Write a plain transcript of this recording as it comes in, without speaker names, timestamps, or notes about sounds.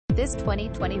This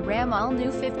 2020 Ram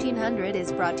All-New 1500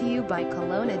 is brought to you by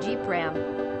Kelowna Jeep Ram.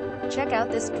 Check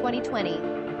out this 2020.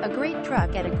 A great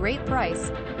truck at a great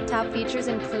price. Top features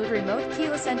include remote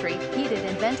keyless entry, heated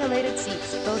and ventilated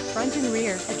seats, both front and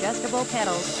rear, adjustable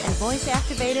pedals, and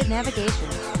voice-activated navigation.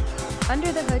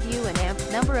 Under the hood you an amp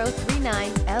number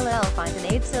 039LL find an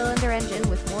 8-cylinder engine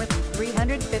with more than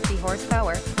 350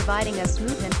 horsepower, providing a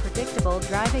smooth and predictable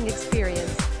driving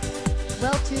experience.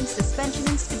 Well-tuned suspension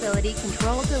and stability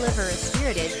control deliver a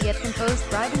spirited yet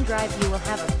composed ride and drive. You will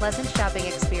have a pleasant shopping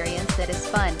experience that is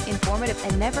fun, informative,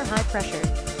 and never high-pressured.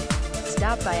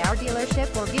 Stop by our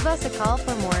dealership or give us a call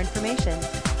for more information.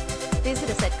 Visit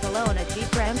us at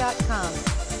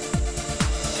KelownaJeepRam.com.